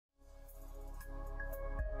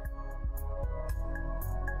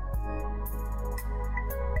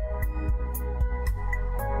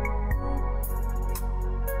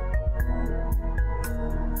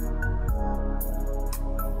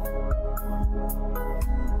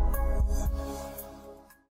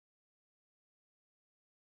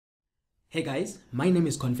Hey guys, my name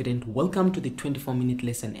is Confident. Welcome to the 24-minute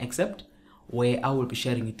lesson excerpt where I will be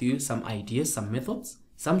sharing with you some ideas, some methods,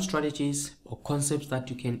 some strategies or concepts that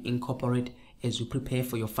you can incorporate as you prepare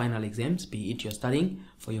for your final exams, be it you're studying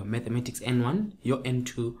for your mathematics N1, your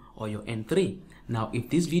N2 or your N3. Now, if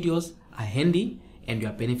these videos are handy and you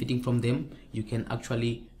are benefiting from them, you can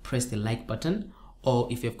actually press the like button, or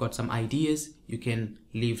if you've got some ideas, you can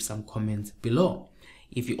leave some comments below.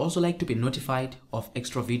 If you also like to be notified of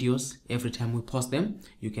extra videos every time we post them,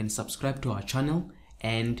 you can subscribe to our channel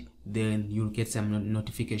and then you'll get some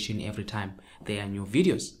notification every time there are new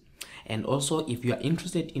videos. And also, if you are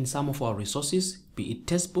interested in some of our resources, be it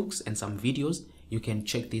textbooks and some videos, you can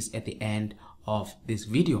check this at the end of this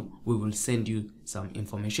video. We will send you some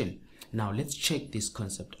information. Now let's check this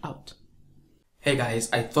concept out. Hey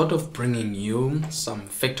guys, I thought of bringing you some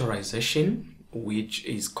factorization, which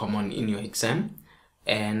is common in your exam.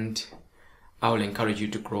 And I will encourage you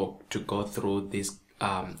to go through this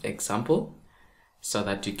example so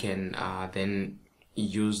that you can then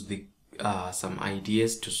use the some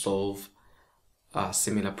ideas to solve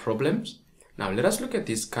similar problems. Now let us look at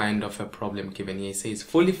this kind of a problem given here. It says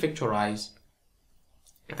fully factorize.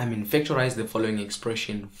 Factorize the following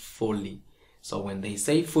expression fully. So when they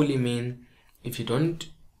say fully, mean if you don't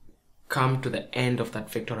come to the end of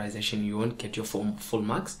that factorization, you won't get your full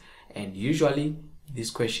marks, and usually this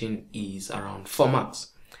question is around 4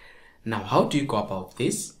 marks. Now, how do you go about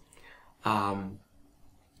this?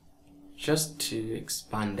 Just to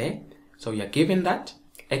expand there. So you're given that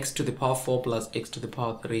x to the power 4 plus x to the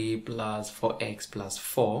power 3 plus 4x plus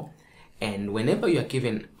 4. And whenever you are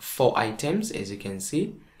given 4 items, as you can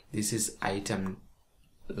see, this is item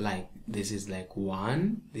this is like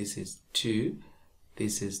 1, this is 2,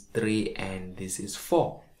 this is 3, and this is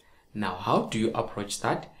 4. Now, how do you approach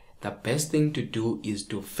that? The best thing to do is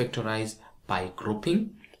to factorize by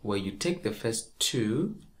grouping, where you take the first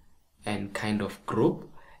 2 and kind of group,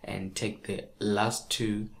 and take the last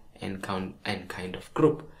 2 and count and kind of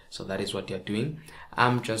group. So that is what you're doing.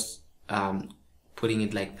 I'm just putting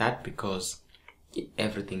it like that because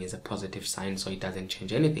everything is a positive sign, so it doesn't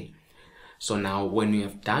change anything. So now when you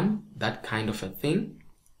have done that kind of a thing,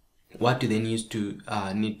 what you then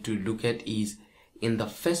need to look at is in the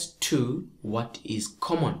first 2, what is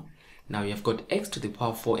common. Now you have got x to the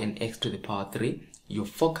power 4 and x to the power 3. You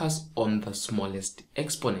focus on the smallest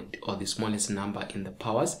exponent or the smallest number in the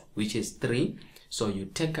powers, which is 3. So you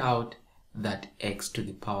take out that x to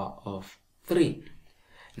the power of 3.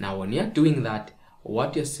 Now when you're doing that,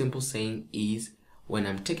 what you're simply saying is, when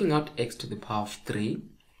I'm taking out x to the power of 3,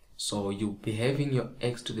 so you'll be having your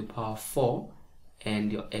x to the power of 4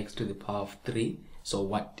 and your x to the power of 3. So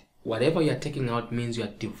whatever you're taking out means you're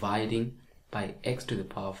dividing by x to the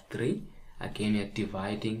power of 3. Again, you're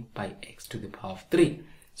dividing by x to the power of 3.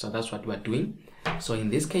 So that's what we're doing. So in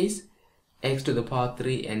this case, x to the power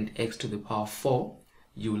 3 and x to the power 4,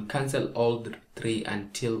 you will cancel all the 3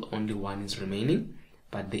 until only 1 is remaining.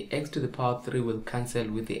 But the x to the power 3 will cancel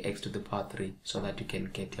with the x to the power 3, so that you can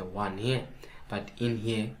get a 1 here. But in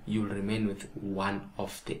here, you will remain with 1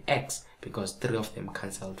 of the x because 3 of them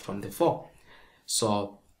cancelled from the 4.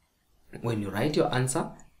 So when you write your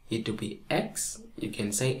answer, it will be x. You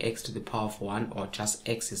can say x to the power of 1, or just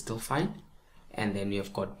x is still fine. And then we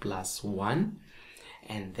have got plus 1.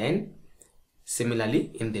 And then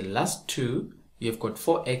similarly, in the last 2, you have got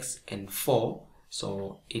 4x and 4.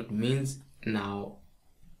 So it means now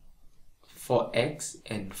 4x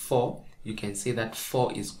and 4. You can see that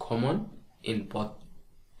 4 is common in both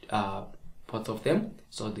of them.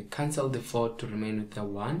 So they cancel the 4 to remain with the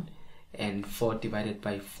 1. And 4 divided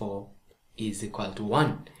by 4 is equal to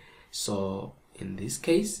 1. So in this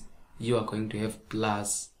case, you are going to have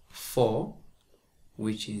plus 4,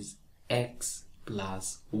 which is x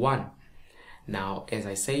plus 1. Now, as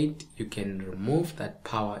I said, you can remove that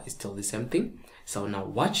power, is still the same thing. So now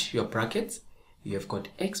watch your brackets. You have got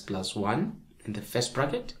x plus 1 in the first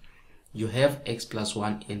bracket. You have x plus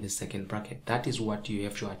 1 in the second bracket. That is what you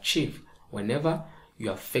have to achieve whenever you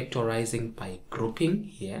are factorizing by grouping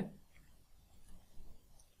here.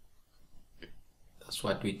 That's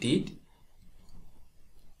what we did.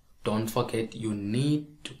 Don't forget, you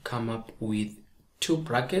need to come up with 2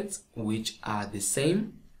 brackets which are the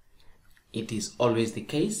same. It is always the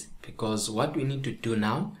case, because what we need to do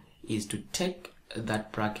now is to take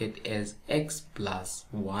that bracket as x plus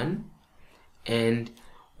 1, and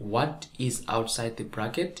what is outside the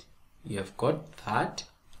bracket, you have got that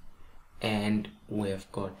and we have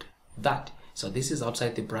got that. So this is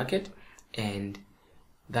outside the bracket, and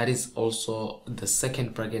that is also the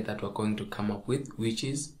second bracket that we're going to come up with, which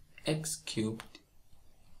is x cubed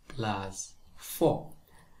plus 4.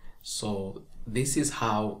 So this is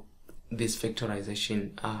how this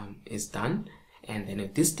factorization is done. And then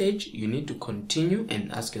at this stage, you need to continue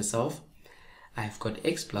and ask yourself, I've got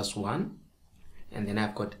x plus 1, and then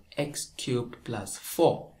I've got x cubed plus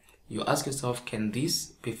 4. You ask yourself, can this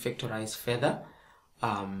be factorized further?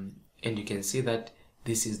 And you can see that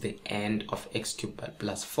this is the end of x cubed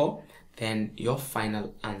plus 4. Then your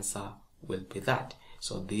final answer will be that.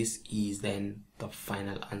 So this is then the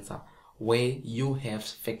final answer where you have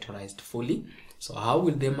factorized fully. So how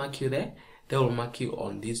will they mark you there? They will mark you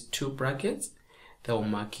on these two brackets. They will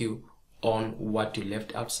mark you on what you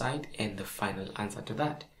left outside and the final answer to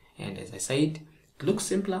that. And as I said, it looks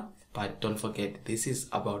simpler, but don't forget this is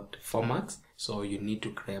about 4 marks, so you need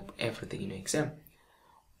to grab everything in your exam.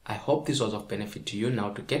 I hope this was of benefit to you.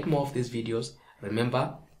 Now, to get more of these videos,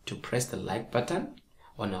 remember to press the like button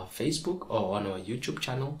on our Facebook or on our YouTube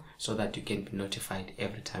channel so that you can be notified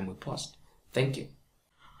every time we post. Thank you.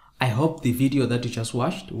 I hope the video that you just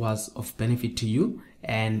watched was of benefit to you.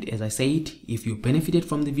 And as I said, if you benefited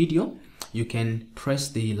from the video, you can press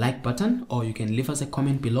the like button or you can leave us a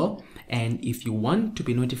comment below. And if you want to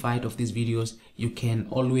be notified of these videos, you can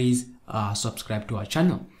always subscribe to our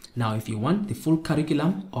channel. Now, if you want the full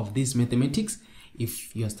curriculum of this mathematics,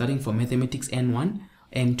 if you're studying for mathematics N1,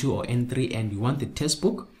 N2 or N3 and you want the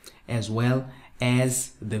textbook as well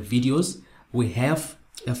as the videos, we have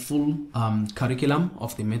a full curriculum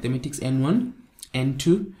of the mathematics N1,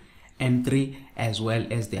 N2, N3 as well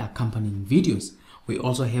as the accompanying videos. We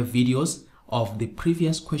also have videos of the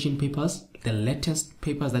previous question papers, the latest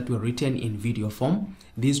papers that were written in video form.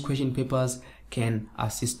 These question papers can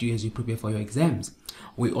assist you as you prepare for your exams.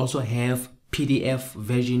 We also have PDF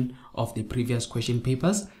version of the previous question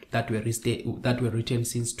papers that were written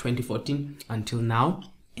since 2014 until now.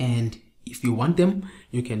 And if you want them,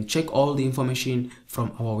 you can check all the information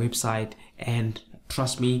from our website, and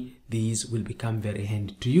trust me, these will become very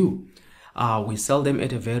handy to you. We sell them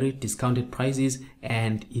at a very discounted prices,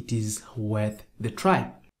 and it is worth the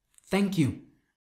try. Thank you.